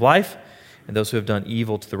resurrection of life, and those who have done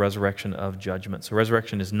evil to the resurrection of judgment. So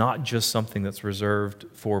resurrection is not just something that's reserved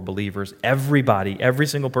for believers. Everybody, every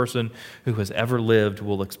single person who has ever lived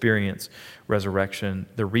will experience resurrection.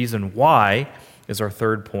 The reason why is our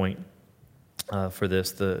third point for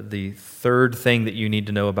this. The third thing that you need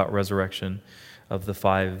to know about resurrection of the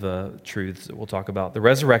five truths that we'll talk about. The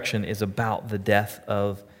resurrection is about the death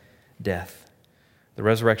of death. The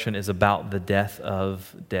resurrection is about the death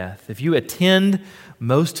of death. If you attend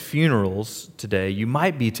most funerals today, you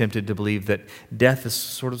might be tempted to believe that death is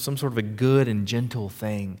some sort of a good and gentle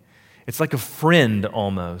thing. It's like a friend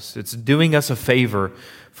almost. It's doing us a favor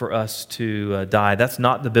for us to die. That's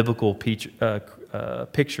not the biblical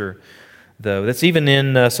picture, though. That's even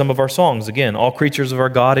in some of our songs. Again, all creatures of our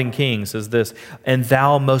God and King says this, and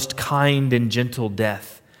thou most kind and gentle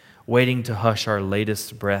death, waiting to hush our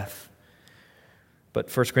latest breath. But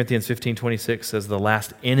 1 Corinthians 15:26 says the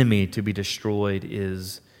last enemy to be destroyed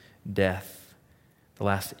is death. The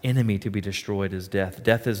last enemy to be destroyed is death.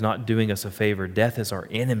 Death is not doing us a favor. Death is our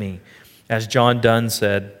enemy. As John Donne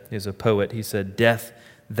said, he's a poet, he said, death,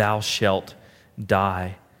 thou shalt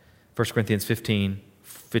die. 1 Corinthians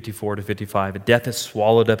 15:54-55. Death is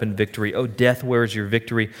swallowed up in victory. Oh, death, where is your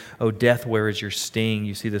victory? Oh, death, where is your sting?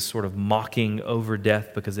 You see this sort of mocking over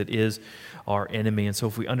death because it is our enemy. And so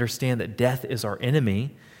if we understand that death is our enemy,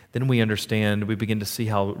 then we begin to see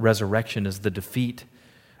how resurrection is the defeat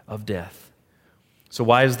of death. So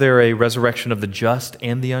why is there a resurrection of the just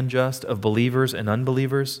and the unjust, of believers and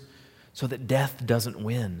unbelievers? So that death doesn't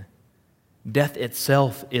win. Death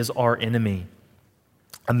itself is our enemy.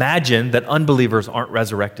 Imagine that unbelievers aren't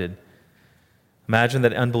resurrected. Imagine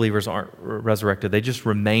that unbelievers aren't resurrected. They just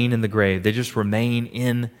remain in the grave. They just remain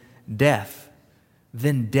in death.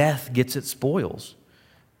 Then death gets its spoils.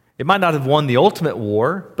 It might not have won the ultimate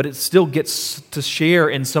war, but it still gets to share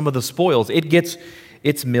in some of the spoils. It gets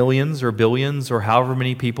its millions or billions or however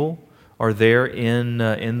many people are there in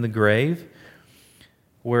the grave.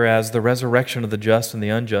 Whereas the resurrection of the just and the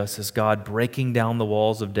unjust is God breaking down the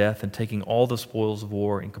walls of death and taking all the spoils of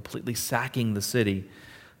war and completely sacking the city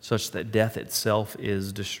such that death itself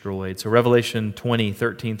is destroyed. So Revelation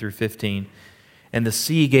 20:13-15, and the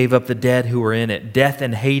sea gave up the dead who were in it. Death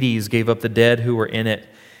and Hades gave up the dead who were in it.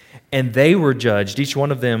 And they were judged, each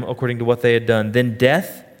one of them according to what they had done. Then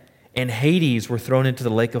death and Hades were thrown into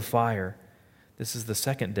the lake of fire. This is the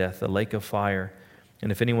second death, the lake of fire.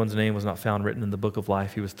 And if anyone's name was not found written in the book of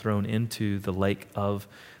life, he was thrown into the lake of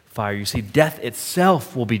fire. You see, death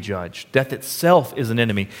itself will be judged. Death itself is an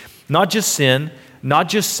enemy. Not just sin, not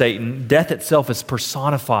just Satan. Death itself is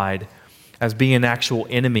personified as being an actual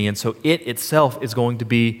enemy, and so it itself is going to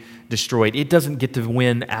be destroyed. It doesn't get to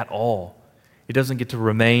win at all. It doesn't get to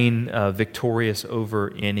remain victorious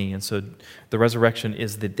over any, and so the resurrection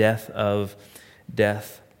is the death of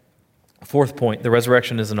death. Fourth point, the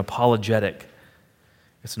resurrection is an apologetic.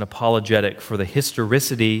 It's an apologetic for the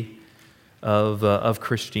historicity of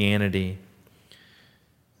Christianity.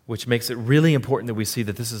 which makes it really important that we see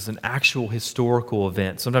that this is an actual historical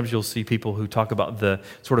event. Sometimes you'll see people who talk about the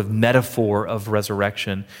sort of metaphor of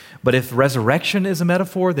resurrection. But if resurrection is a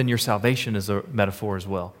metaphor, then your salvation is a metaphor as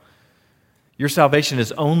well. Your salvation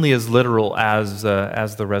is only as literal as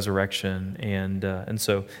the resurrection. And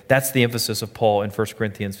so that's the emphasis of Paul in 1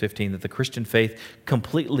 Corinthians 15, that the Christian faith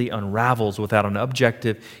completely unravels without an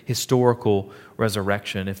objective historical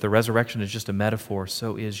resurrection. If the resurrection is just a metaphor,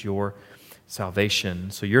 so is your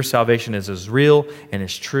salvation. So your salvation is as real and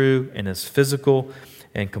as true and as physical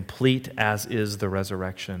and complete as is the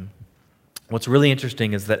resurrection. What's really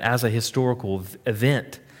interesting is that as a historical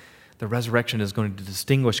event, the resurrection is going to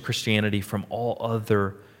distinguish Christianity from all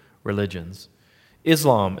other religions.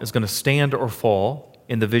 Islam is going to stand or fall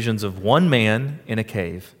in the visions of one man in a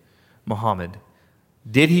cave, Muhammad.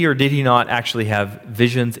 Did he or did he not actually have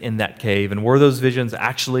visions in that cave? And were those visions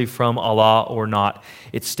actually from Allah or not?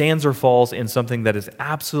 It stands or falls in something that is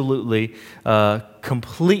absolutely,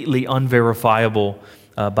 completely unverifiable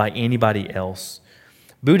by anybody else.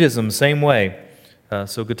 Buddhism, same way.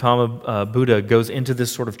 So Gautama Buddha goes into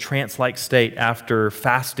this sort of trance-like state after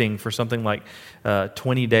fasting for something like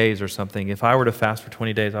 20 days or something. If I were to fast for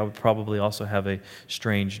 20 days, I would probably also have a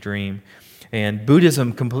strange dream. And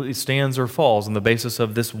Buddhism completely stands or falls on the basis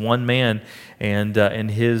of this one man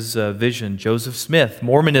and his vision. Joseph Smith.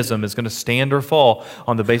 Mormonism is going to stand or fall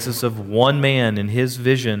on the basis of one man and his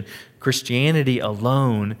vision. Christianity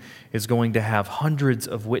alone is going to have hundreds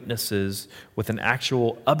of witnesses with an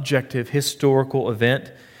actual objective historical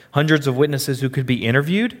event. Hundreds of witnesses who could be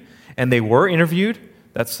interviewed, and they were interviewed.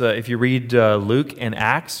 That's if you read Luke and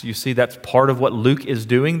Acts, you see that's part of what Luke is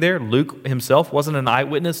doing there. Luke himself wasn't an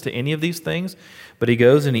eyewitness to any of these things, but he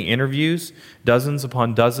goes and he interviews dozens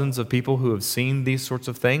upon dozens of people who have seen these sorts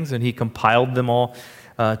of things, and he compiled them all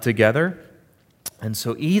together. And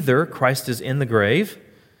so either Christ is in the grave,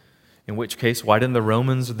 in which case, why didn't the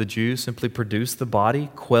Romans or the Jews simply produce the body,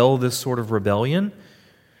 quell this sort of rebellion?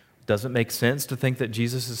 Doesn't make sense to think that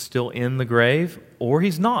Jesus is still in the grave, or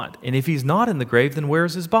he's not. And if he's not in the grave, then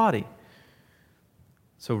where's his body?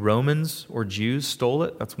 So Romans or Jews stole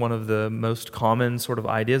it. That's one of the most common sort of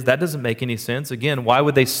ideas. That doesn't make any sense. Again, why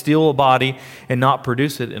would they steal a body and not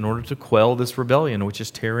produce it in order to quell this rebellion, which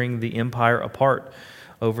is tearing the empire apart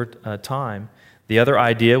over time? The other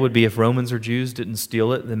idea would be if Romans or Jews didn't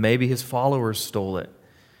steal it, then maybe his followers stole it.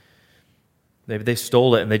 Maybe they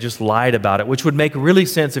stole it and they just lied about it, which would make really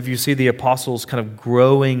sense if you see the apostles kind of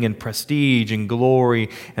growing in prestige and glory,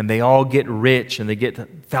 and they all get rich, and they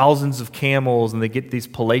get thousands of camels, and they get these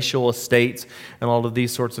palatial estates and all of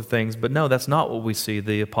these sorts of things. But no, that's not what we see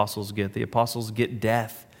the apostles get. The apostles get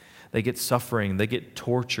death. They get suffering, they get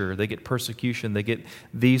torture, they get persecution, they get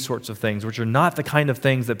these sorts of things, which are not the kind of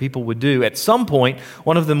things that people would do. At some point,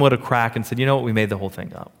 one of them would have cracked and said, you know what, we made the whole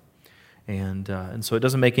thing up. And so it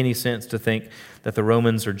doesn't make any sense to think that the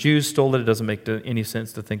Romans or Jews stole it. It doesn't make any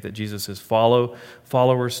sense to think that Jesus'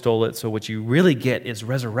 followers stole it. So what you really get is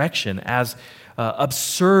resurrection, as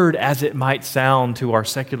absurd as it might sound to our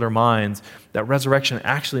secular minds. That resurrection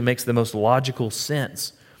actually makes the most logical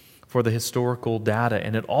sense for the historical data,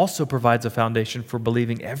 and it also provides a foundation for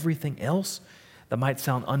believing everything else that might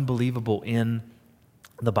sound unbelievable in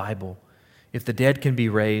the Bible. If the dead can be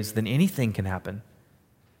raised, then anything can happen.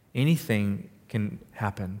 Anything can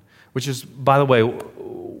happen. Which is, by the way,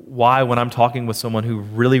 why when I'm talking with someone who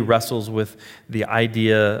really wrestles with the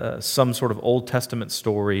idea, some sort of Old Testament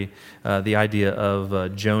story, the idea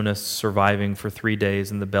of Jonas surviving for 3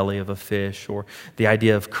 days in the belly of a fish, or the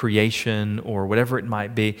idea of creation, or whatever it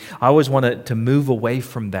might be, I always want to move away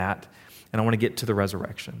from that, and I want to get to the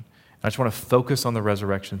resurrection. I just want to focus on the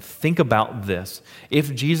resurrection. Think about this.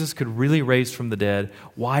 If Jesus could really raise from the dead,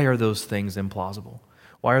 why are those things implausible?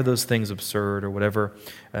 Why are those things absurd, or whatever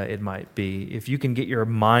it might be? If you can get your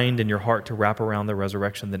mind and your heart to wrap around the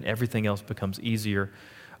resurrection, then everything else becomes easier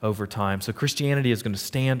over time. So Christianity is going to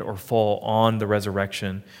stand or fall on the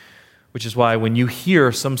resurrection, which is why when you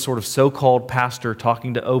hear some sort of so-called pastor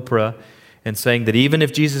talking to Oprah and saying that even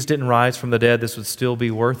if Jesus didn't rise from the dead, this would still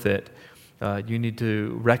be worth it, you need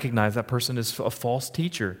to recognize that person is a false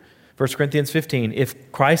teacher. 1 Corinthians 15,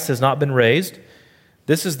 if Christ has not been raised,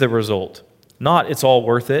 this is the result. Not, it's all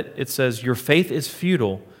worth it. It says, your faith is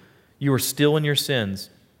futile. You are still in your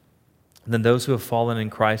sins. And then those who have fallen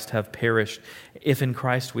in Christ have perished. If in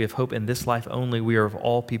Christ we have hope in this life only, we are of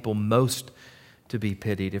all people most to be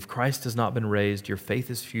pitied. If Christ has not been raised, your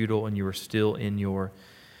faith is futile and you are still in your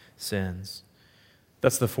sins.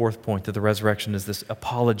 That's the fourth point, that the resurrection is this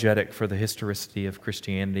apologetic for the historicity of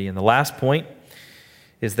Christianity. And the last point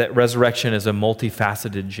is that resurrection is a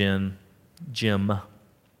multifaceted gem.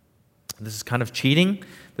 This is kind of cheating.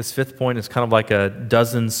 This fifth point is kind of like a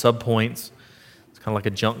dozen subpoints. It's kind of like a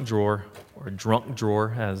junk drawer or a drunk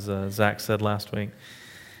drawer, as Zach said last week.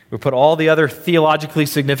 We put all the other theologically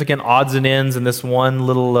significant odds and ends in this one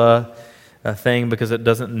little thing because it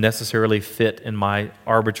doesn't necessarily fit in my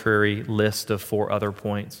arbitrary list of 4 other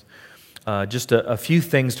points. Just a few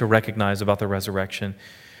things to recognize about the resurrection.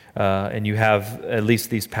 And you have at least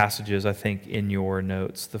these passages, I think, in your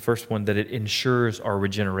notes. The first one, that it ensures our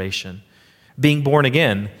regeneration. Being born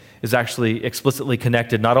again is actually explicitly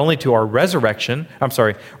connected not only to our resurrection.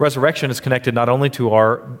 Resurrection is connected not only to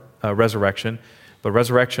our resurrection, but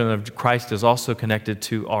resurrection of Christ is also connected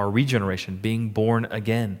to our regeneration, being born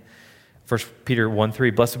again. 1 Peter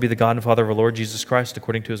 1:3, blessed be the God and Father of our Lord Jesus Christ,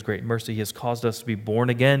 according to his great mercy, he has caused us to be born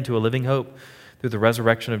again to a living hope through the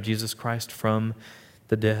resurrection of Jesus Christ from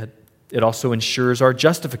the dead. It also ensures our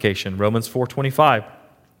justification. Romans 4:25,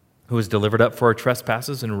 who was delivered up for our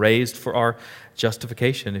trespasses and raised for our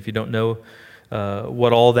justification. If you don't know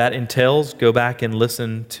what all that entails, go back and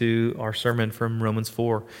listen to our sermon from Romans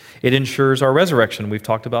 4. It ensures our resurrection. We've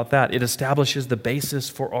talked about that. It establishes the basis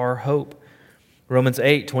for our hope. Romans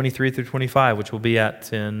 8:23-25, which we'll be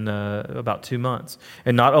at in about 2 months.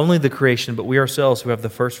 And not only the creation, but we ourselves who have the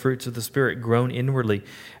first fruits of the Spirit groan inwardly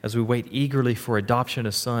as we wait eagerly for adoption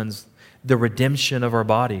as sons, the redemption of our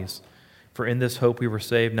bodies. For in this hope we were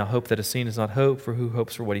saved. Now hope that is seen is not hope, for who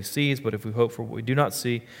hopes for what he sees? But if we hope for what we do not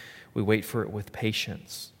see, we wait for it with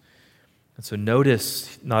patience. And so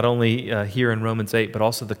notice not only here in Romans 8, but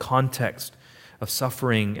also the context of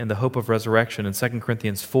suffering and the hope of resurrection. In 2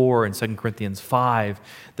 Corinthians 4 and 2 Corinthians 5,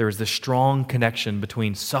 there is this strong connection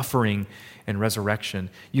between suffering and resurrection.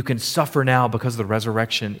 You can suffer now because the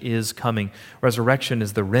resurrection is coming. Resurrection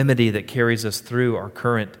is the remedy that carries us through our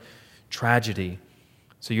current tragedy.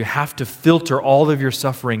 So you have to filter all of your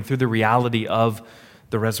suffering through the reality of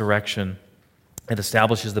the resurrection. It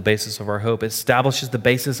establishes the basis of our hope. It establishes the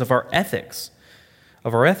basis of our ethics,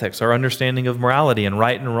 our understanding of morality and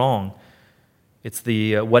right and wrong. It's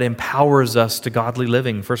what empowers us to godly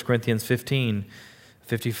living. 1 Corinthians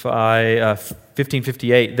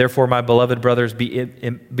 15:58. Therefore, my beloved brothers,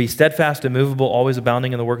 be steadfast, immovable, always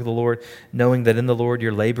abounding in the work of the Lord, knowing that in the Lord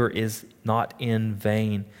your labor is not in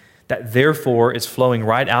vain. That therefore is flowing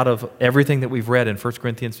right out of everything that we've read in 1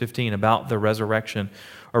 Corinthians 15 about the resurrection.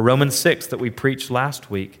 Or Romans 6 that we preached last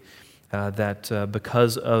week, that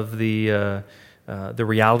because of the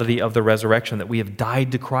reality of the resurrection, that we have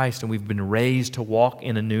died to Christ and we've been raised to walk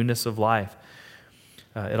in a newness of life.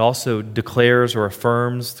 It also declares or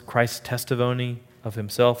affirms Christ's testimony of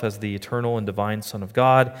himself as the eternal and divine Son of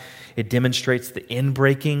God. It demonstrates the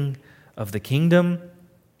inbreaking of the kingdom.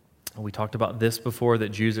 We talked about this before,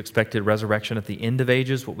 that Jews expected resurrection at the end of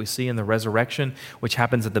ages. What we see in the resurrection, which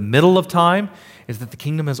happens at the middle of time, is that the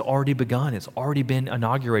kingdom has already begun. It's already been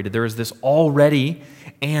inaugurated. There is this already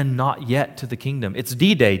and not yet to the kingdom. It's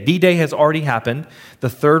D-Day. D-Day has already happened. The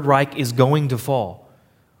Third Reich is going to fall.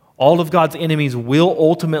 All of God's enemies will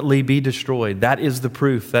ultimately be destroyed. That is the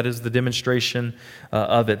proof. That is the demonstration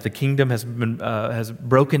of it. The kingdom has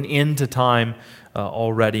broken into time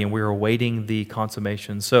already, and we're awaiting the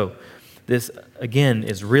consummation. So this, again,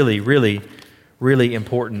 is really, really, really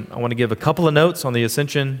important. I want to give a couple of notes on the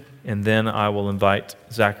ascension, and then I will invite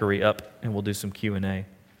Zachary up, and we'll do some Q&A.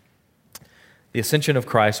 The ascension of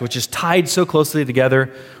Christ, which is tied so closely together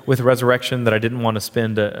with resurrection that I didn't want to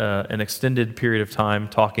spend an extended period of time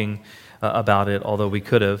talking about it, although we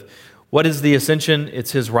could have. What is the ascension?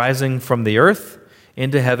 It's his rising from the earth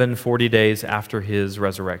into heaven 40 days after his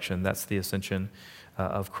resurrection. That's the ascension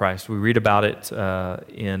of Christ. We read about it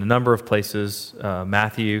in a number of places,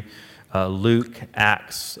 Matthew, Luke,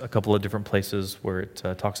 Acts, a couple of different places where it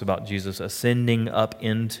talks about Jesus ascending up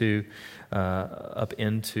into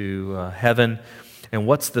heaven. And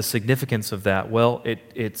what's the significance of that? Well,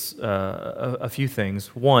 it's a few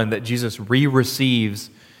things. One, that Jesus re-receives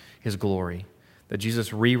his glory. That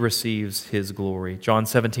Jesus re-receives his glory. John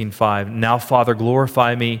 17:5, now Father,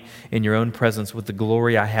 glorify me in your own presence with the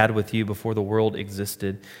glory I had with you before the world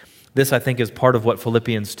existed. This, I think, is part of what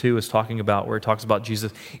Philippians 2 is talking about, where it talks about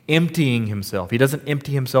Jesus emptying himself. He doesn't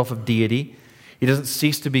empty himself of deity. He doesn't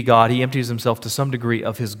cease to be God. He empties himself to some degree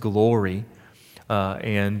of his glory.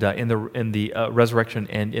 And in the resurrection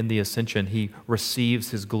and in the ascension, he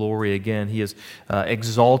receives his glory again. He is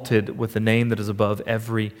exalted with the name that is above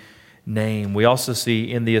every name. We also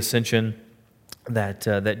see in the ascension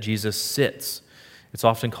that Jesus sits. It's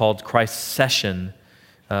often called Christ's session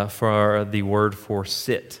for the word for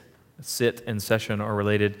sit. Sit and session are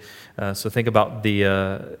related. So think about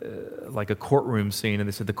like a courtroom scene, and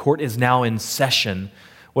they said the court is now in session.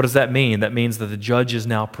 What does that mean? That means that the judge is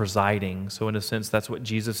now presiding. So in a sense, that's what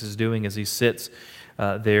Jesus is doing as he sits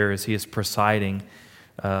there, as he is presiding.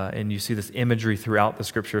 And you see this imagery throughout the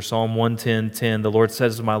Scripture. Psalm 110:10, the Lord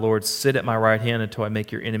says to my Lord, sit at my right hand until I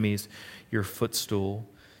make your enemies your footstool.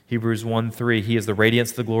 Hebrews 1:3, he is the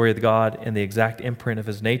radiance of the glory of God and the exact imprint of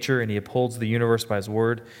his nature, and he upholds the universe by his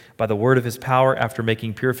word. By the word of his power, after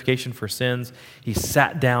making purification for sins, he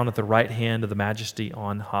sat down at the right hand of the majesty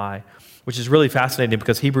on high. Which is really fascinating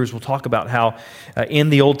because Hebrews will talk about how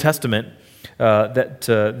in the Old Testament that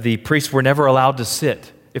the priests were never allowed to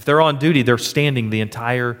sit. If they're on duty, they're standing the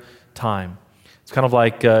entire time. It's kind of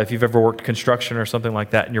like if you've ever worked construction or something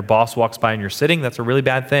like that and your boss walks by and you're sitting, that's a really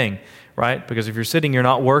bad thing, right? Because if you're sitting, you're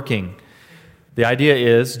not working. The idea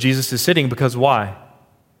is Jesus is sitting because why?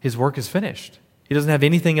 His work is finished. He doesn't have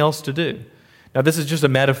anything else to do. Now, this is just a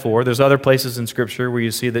metaphor. There's other places in Scripture where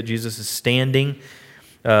you see that Jesus is standing.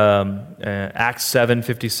 Acts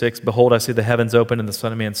 7:56, behold, I see the heavens open and the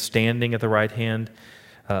Son of Man standing at the right hand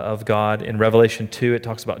of God. In Revelation 2, it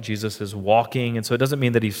talks about Jesus as walking, and so it doesn't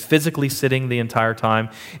mean that he's physically sitting the entire time.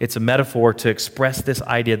 It's a metaphor to express this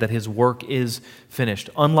idea that his work is finished.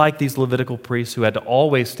 Unlike these Levitical priests who had to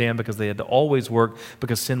always stand because they had to always work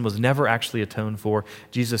because sin was never actually atoned for,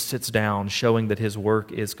 Jesus sits down, showing that his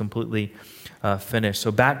work is completely finished.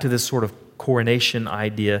 So back to this sort of coronation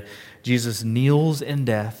idea, Jesus kneels in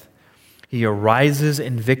death. He arises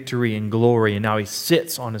in victory and glory, and now he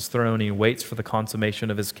sits on his throne and he waits for the consummation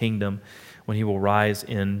of his kingdom when he will rise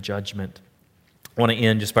in judgment. I want to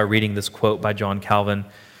end just by reading this quote by John Calvin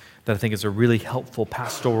that I think is a really helpful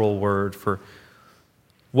pastoral word for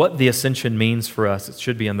what the ascension means for us. It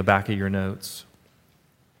should be on the back of your notes.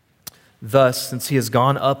 Thus, since he has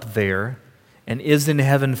gone up there and is in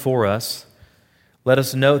heaven for us, let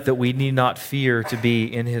us note that we need not fear to be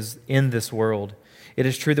in this world. It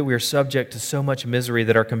is true that we are subject to so much misery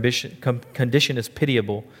that our condition is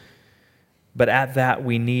pitiable, but at that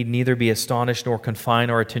we need neither be astonished nor confine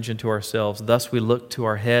our attention to ourselves. Thus we look to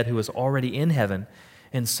our head who is already in heaven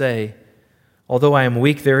and say, although I am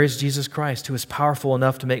weak, there is Jesus Christ who is powerful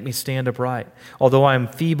enough to make me stand upright. Although I am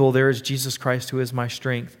feeble, there is Jesus Christ who is my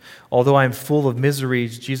strength. Although I am full of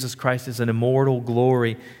miseries, Jesus Christ is an immortal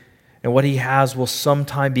glory, and what he has will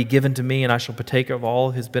sometime be given to me, and I shall partake of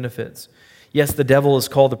all his benefits. Yes, the devil is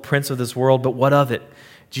called the prince of this world, but what of it?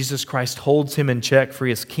 Jesus Christ holds him in check, for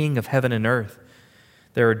he is king of heaven and earth.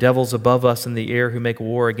 There are devils above us in the air who make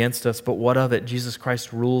war against us, but what of it? Jesus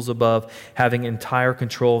Christ rules above, having entire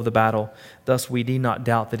control of the battle. Thus we need not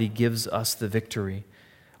doubt that he gives us the victory.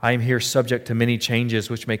 I am here subject to many changes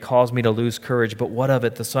which may cause me to lose courage, but what of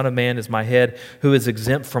it? The Son of Man is my head, who is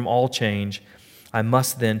exempt from all change. I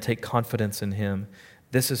must then take confidence in him.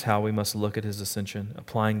 This is how we must look at his ascension,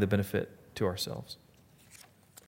 applying the benefit to ourselves.